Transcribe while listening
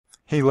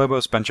Hey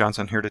Lobos, Ben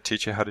Johnson here to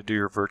teach you how to do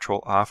your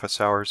virtual office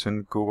hours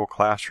in Google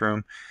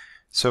Classroom.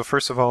 So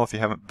first of all, if you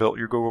haven't built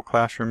your Google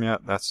Classroom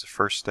yet, that's the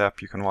first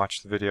step. You can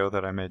watch the video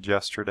that I made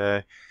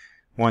yesterday.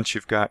 Once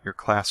you've got your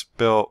class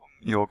built,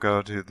 you'll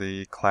go to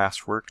the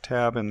Classwork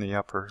tab in the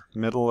upper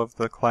middle of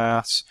the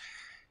class.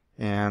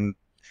 And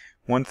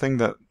one thing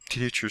that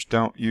teachers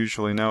don't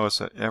usually know is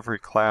that every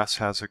class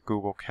has a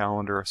Google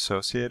Calendar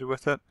associated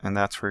with it, and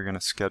that's where you're going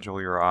to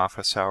schedule your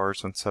office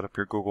hours and set up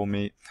your Google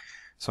Meet.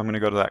 So I'm going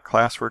to go to that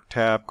Classwork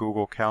tab,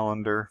 Google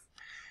Calendar,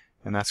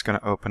 and that's going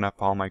to open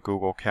up all my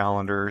Google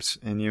Calendars,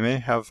 and you may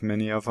have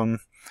many of them.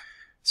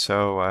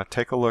 So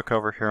take a look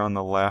over here on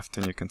the left,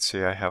 and you can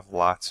see I have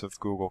lots of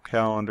Google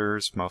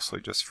Calendars, mostly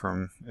just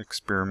from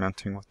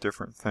experimenting with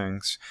different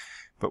things.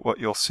 But what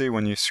you'll see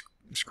when you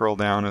scroll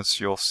down is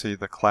you'll see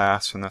the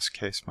class. In this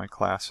case, my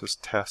class is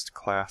Test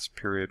Class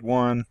Period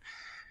 1.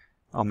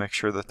 I'll make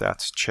sure that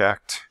that's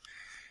checked.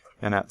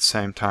 And at the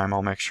same time,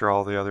 I'll make sure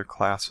all the other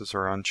classes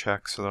are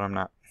unchecked so that I'm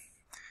not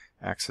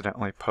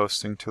accidentally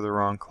posting to the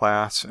wrong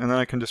class. And then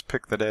I can just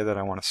pick the day that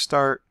I want to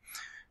start.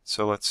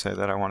 So let's say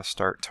that I want to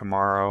start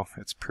tomorrow.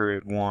 It's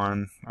period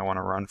 1. I want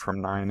to run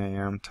from 9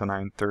 a.m. to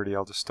 9:30.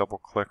 I'll just double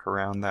click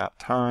around that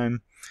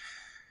time.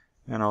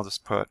 And I'll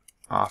just put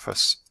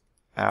office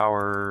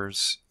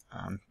hours,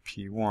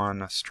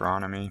 P1,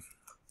 astronomy.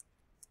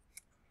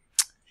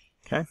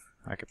 Okay,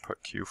 I could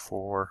put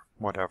Q4,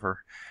 whatever.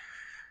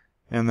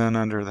 And then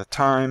under the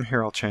time,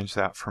 here I'll change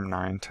that from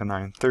 9 to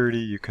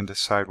 9:30. You can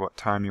decide what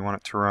time you want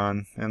it to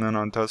run. And then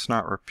on does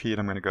not repeat,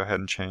 I'm going to go ahead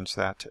and change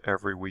that to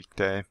every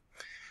weekday.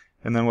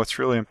 And then what's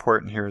really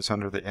important here is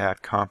under the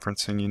add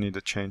conferencing, you need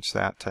to change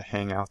that to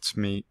Hangouts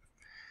Meet.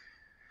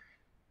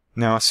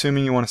 Now,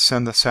 assuming you want to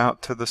send this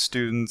out to the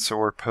students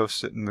or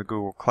post it in the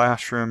Google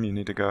Classroom, you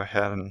need to go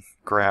ahead and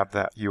grab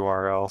that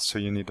URL. So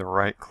you need to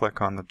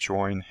right-click on the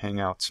Join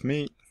Hangouts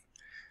Meet.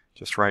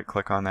 Just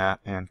right-click on that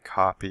and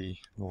copy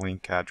the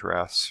link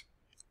address.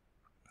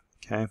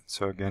 Okay,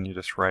 so again, you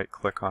just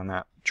right-click on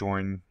that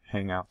Join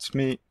Hangouts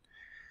Meet,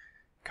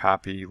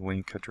 copy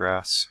link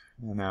address,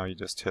 and now you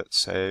just hit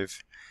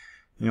Save.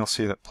 And you'll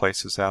see that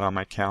places that on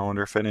my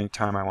calendar. If at any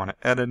time I want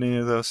to edit any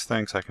of those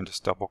things, I can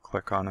just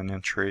double-click on an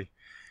entry,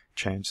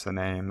 change the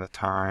name, the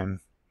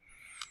time.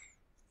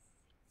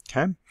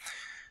 Okay.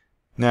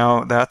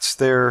 Now that's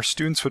there.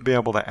 Students would be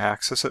able to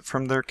access it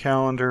from their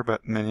calendar,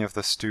 but many of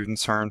the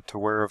students aren't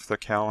aware of the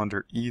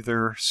calendar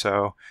either.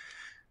 So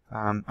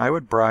I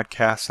would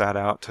broadcast that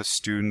out to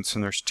students,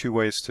 and there's two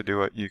ways to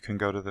do it. You can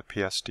go to the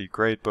PSD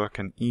gradebook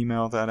and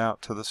email that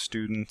out to the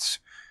students,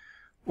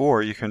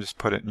 or you can just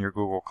put it in your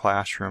Google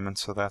Classroom, and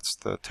so that's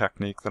the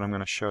technique that I'm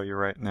going to show you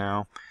right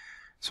now.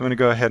 So I'm going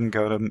to go ahead and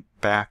go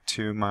back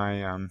to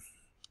my,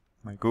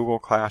 my Google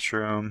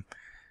Classroom.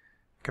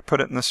 I could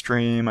put it in the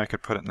stream, I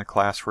could put it in the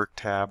Classwork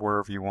tab,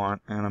 wherever you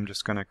want, and I'm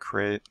just going to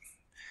create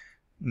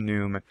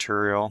new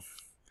material,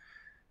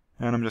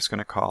 and I'm just going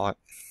to call it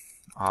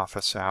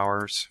Office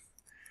Hours.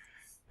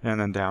 And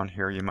then down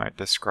here you might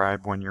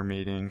describe when you're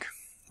meeting,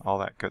 all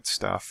that good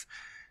stuff.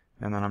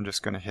 And then I'm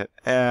just going to hit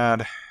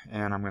Add,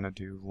 and I'm going to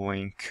do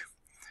Link.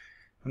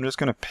 I'm just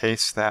going to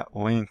paste that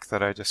link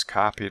that I just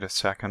copied a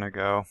second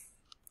ago,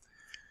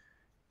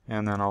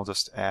 and then I'll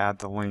just add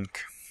the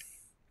link.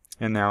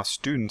 And now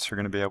students are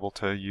going to be able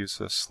to use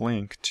this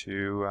link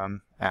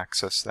to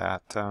access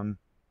that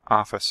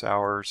office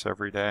hours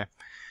every day.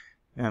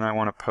 And I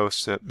want to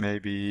post it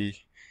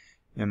maybe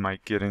in my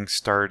Getting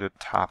Started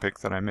topic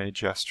that I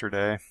made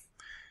yesterday.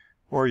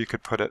 Or you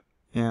could put it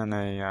in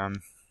a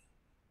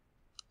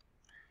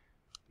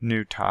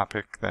new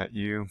topic that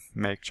you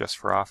make just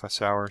for office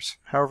hours.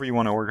 However you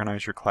want to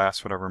organize your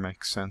class, whatever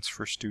makes sense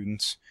for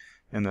students.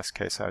 In this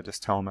case, I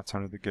just tell them it's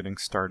under the Getting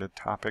Started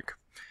topic.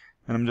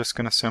 And I'm just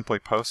going to simply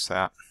post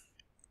that.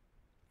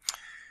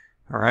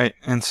 Alright,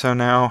 and so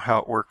now how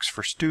it works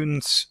for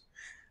students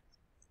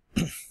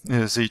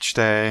is each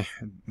day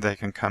they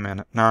can come in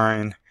at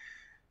 9.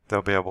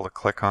 They'll be able to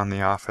click on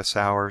the office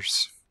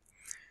hours,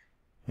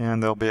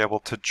 and they'll be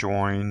able to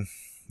join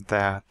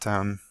that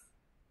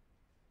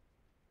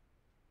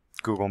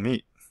Google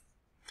Meet.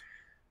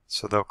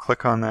 So they'll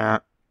click on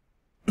that.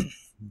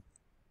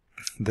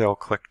 They'll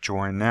click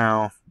Join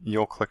Now.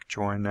 You'll click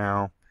Join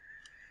Now.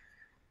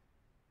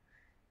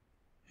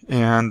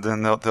 And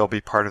then they'll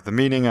be part of the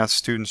meeting. As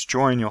students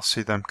join, you'll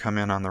see them come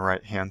in on the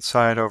right-hand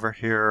side over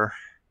here.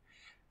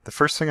 The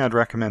first thing I'd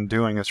recommend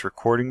doing is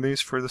recording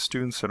these for the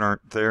students that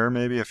aren't there,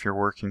 maybe if you're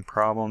working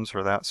problems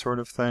or that sort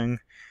of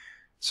thing.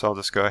 So I'll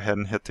just go ahead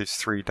and hit these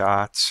 3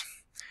 dots.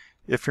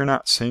 If you're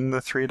not seeing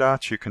the 3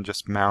 dots, you can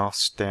just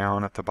mouse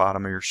down at the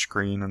bottom of your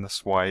screen and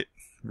this white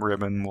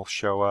ribbon will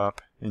show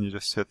up, and you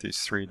just hit these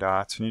 3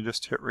 dots and you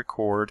just hit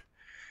record.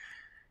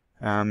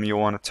 You'll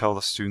want to tell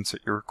the students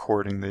that you're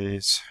recording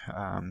these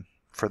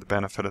for the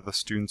benefit of the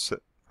students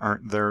that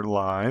aren't there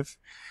live.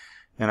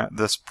 And at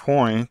this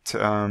point,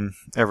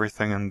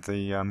 everything in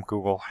the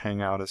Google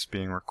Hangout is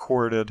being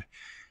recorded,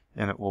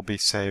 and it will be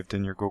saved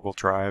in your Google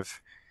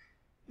Drive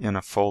in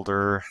a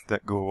folder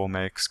that Google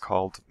makes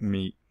called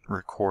Meet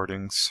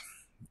Recordings.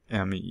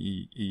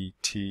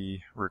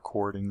 MEET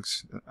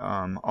recordings.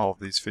 All of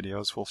these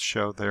videos will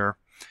show there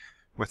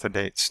with a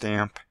date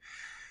stamp.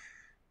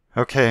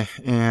 Okay,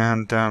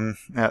 and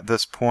at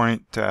this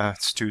point,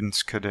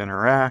 students could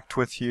interact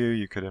with you.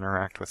 You could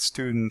interact with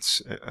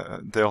students.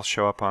 They'll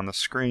show up on the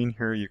screen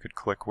here. You could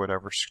click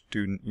whatever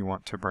student you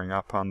want to bring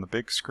up on the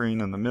big screen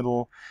in the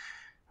middle.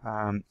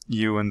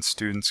 You and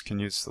students can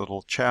use the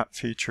little chat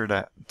feature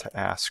to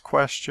ask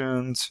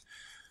questions.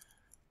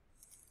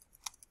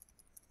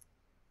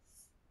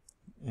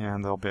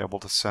 And they'll be able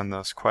to send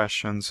those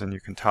questions, and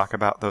you can talk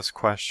about those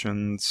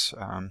questions.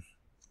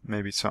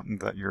 Maybe something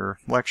that you're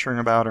lecturing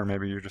about, or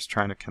maybe you're just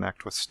trying to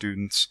connect with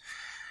students.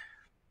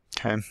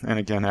 Okay, and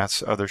again,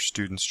 as other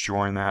students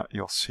join that,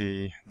 you'll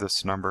see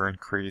this number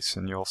increase,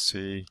 and you'll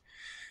see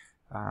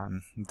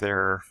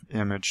their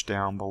image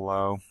down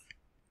below.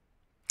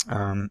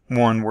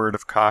 One word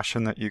of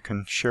caution that you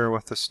can share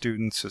with the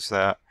students is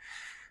that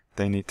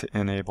they need to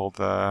enable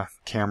the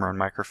camera and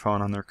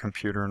microphone on their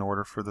computer in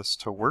order for this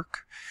to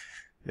work,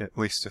 at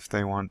least if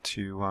they want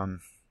to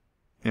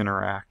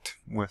interact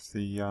with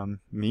the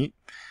Meet.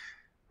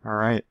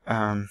 Alright,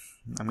 I'm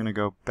going to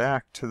go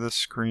back to the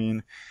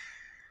screen.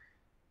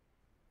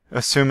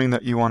 Assuming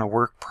that you want to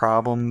work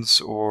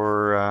problems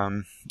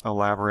or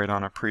elaborate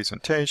on a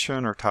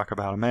presentation or talk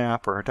about a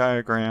map or a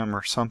diagram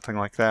or something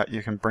like that,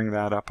 you can bring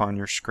that up on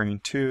your screen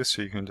too,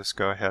 so you can just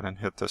go ahead and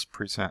hit this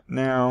Present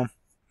Now.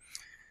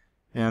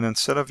 And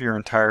instead of your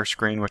entire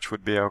screen, which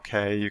would be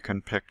okay, you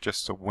can pick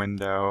just a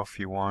window if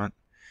you want.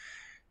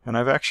 And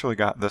I've actually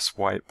got this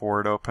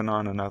whiteboard open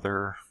on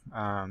another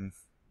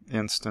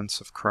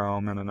instance of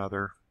Chrome in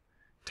another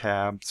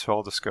tab, so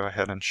I'll just go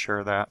ahead and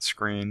share that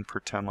screen,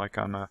 pretend like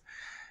I'm a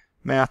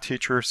math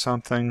teacher or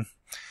something.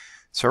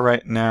 So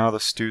right now the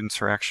students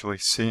are actually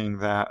seeing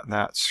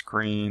that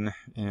screen,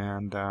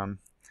 and I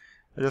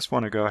just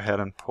want to go ahead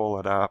and pull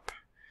it up.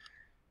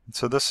 And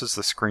so this is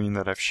the screen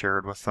that I've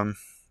shared with them,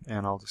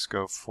 and I'll just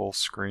go full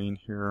screen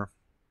here.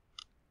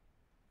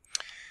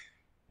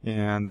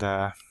 And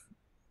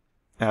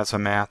as a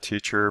math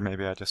teacher,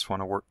 maybe I just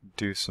want to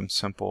do some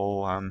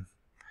simple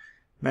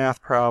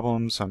math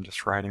problems. I'm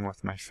just writing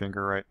with my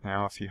finger right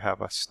now. If you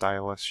have a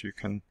stylus, you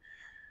can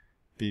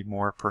be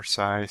more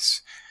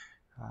precise.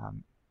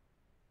 And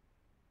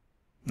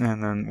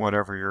then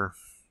whatever you're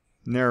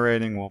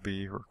narrating will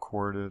be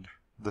recorded.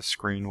 The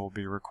screen will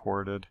be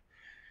recorded.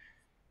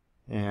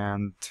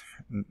 And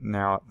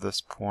now at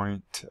this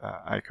point,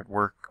 I could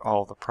work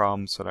all the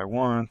problems that I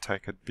want. I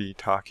could be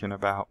talking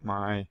about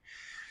my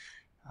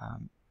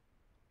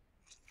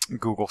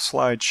Google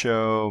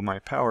slideshow, my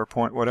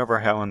PowerPoint, whatever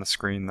I have on the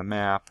screen, the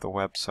map, the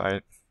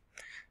website,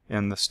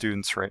 and the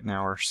students right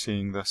now are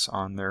seeing this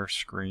on their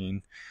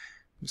screen.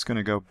 I'm just going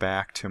to go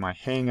back to my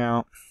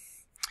Hangout,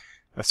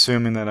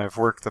 assuming that I've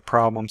worked the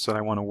problems that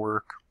I want to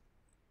work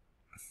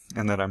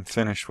and that I'm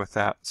finished with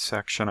that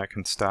section. I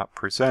can stop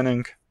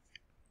presenting.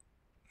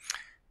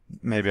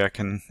 Maybe I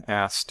can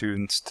ask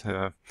students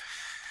to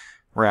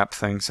wrap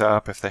things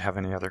up if they have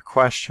any other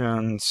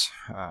questions,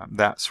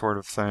 that sort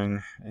of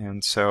thing.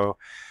 And so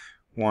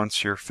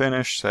once you're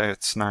finished, say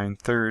it's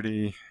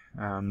 9:30,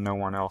 no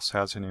one else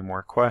has any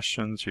more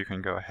questions, you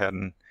can go ahead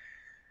and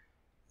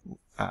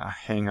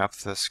hang up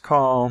this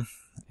call,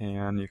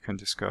 and you can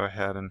just go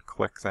ahead and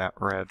click that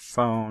red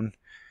phone.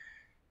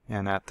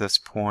 And at this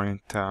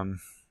point,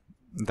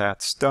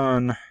 that's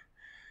done.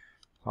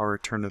 I'll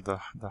return to the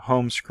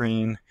home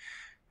screen.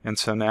 And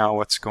so now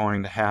what's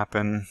going to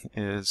happen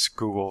is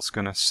Google's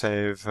going to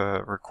save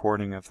a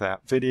recording of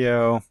that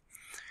video,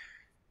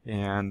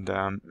 and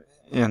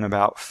in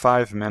about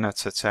 5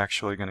 minutes it's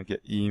actually going to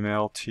get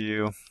emailed to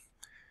you.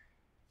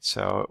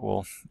 So it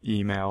will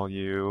email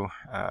you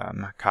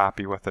a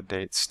copy with a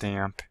date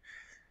stamp.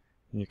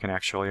 You can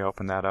actually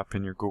open that up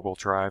in your Google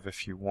Drive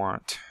if you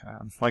want.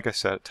 Like I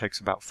said, it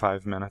takes about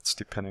 5 minutes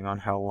depending on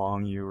how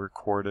long you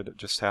recorded. It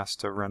just has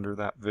to render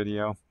that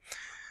video.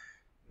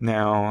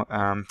 Now,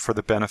 for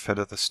the benefit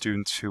of the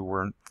students who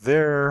weren't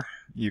there,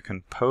 you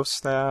can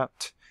post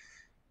that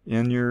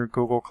in your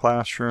Google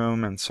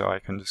Classroom, and so I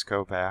can just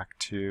go back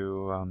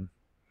to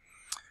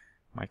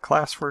my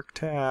classwork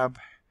tab,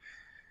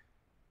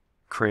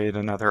 create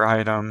another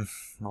item.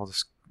 I'll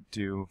just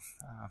do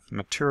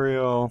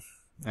material,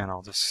 and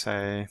I'll just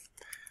say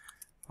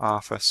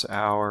office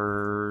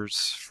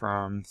hours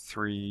from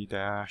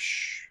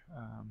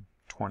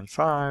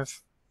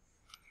 3-25.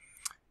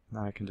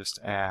 Now I can just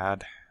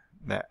add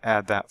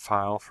that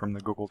file from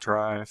the Google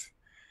Drive,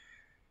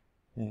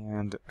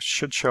 and it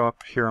should show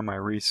up here on my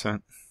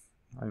recent.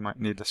 I might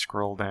need to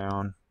scroll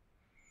down,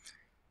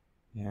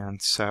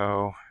 and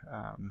so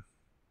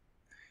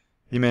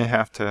you may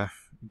have to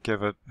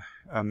give it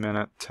a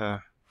minute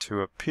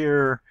to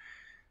appear.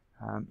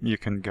 You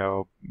can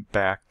go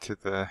back to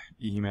the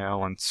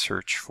email and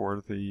search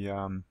for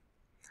the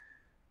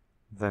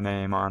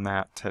name on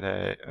that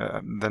today,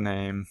 the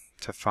name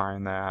to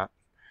find that.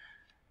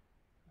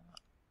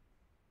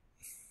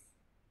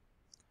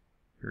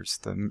 Here's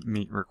the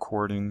Meet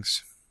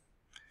recordings.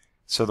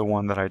 So the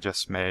one that I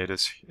just made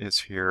is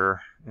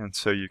here, and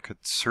so you could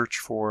search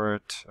for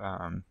it.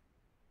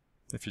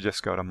 If you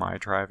just go to My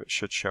Drive, it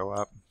should show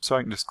up. So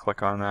I can just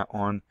click on that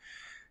one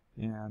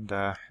and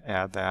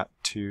add that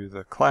to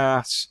the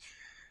class,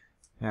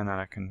 and then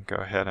I can go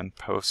ahead and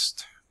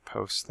post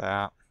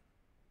that.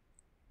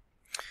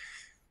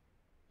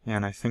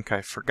 And I think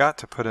I forgot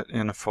to put it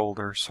in a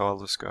folder, so I'll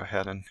just go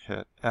ahead and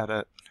hit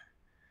Edit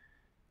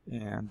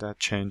and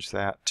change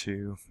that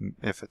to,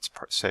 if it's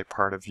say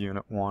part of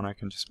Unit 1, I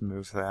can just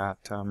move that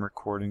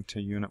recording to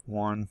Unit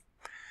 1.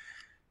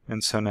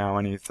 And so now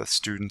any of the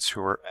students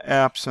who were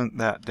absent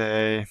that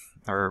day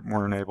or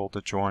weren't able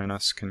to join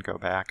us can go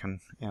back and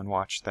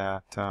watch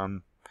that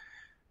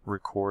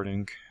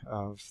recording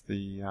of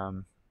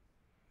the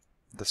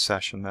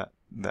session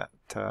that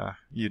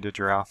you did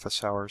your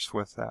office hours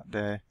with that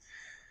day.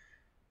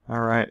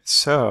 Alright,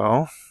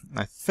 so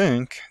I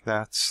think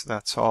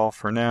that's all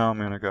for now. I'm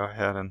going to go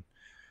ahead and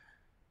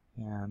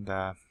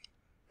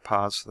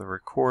pause the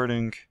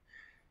recording.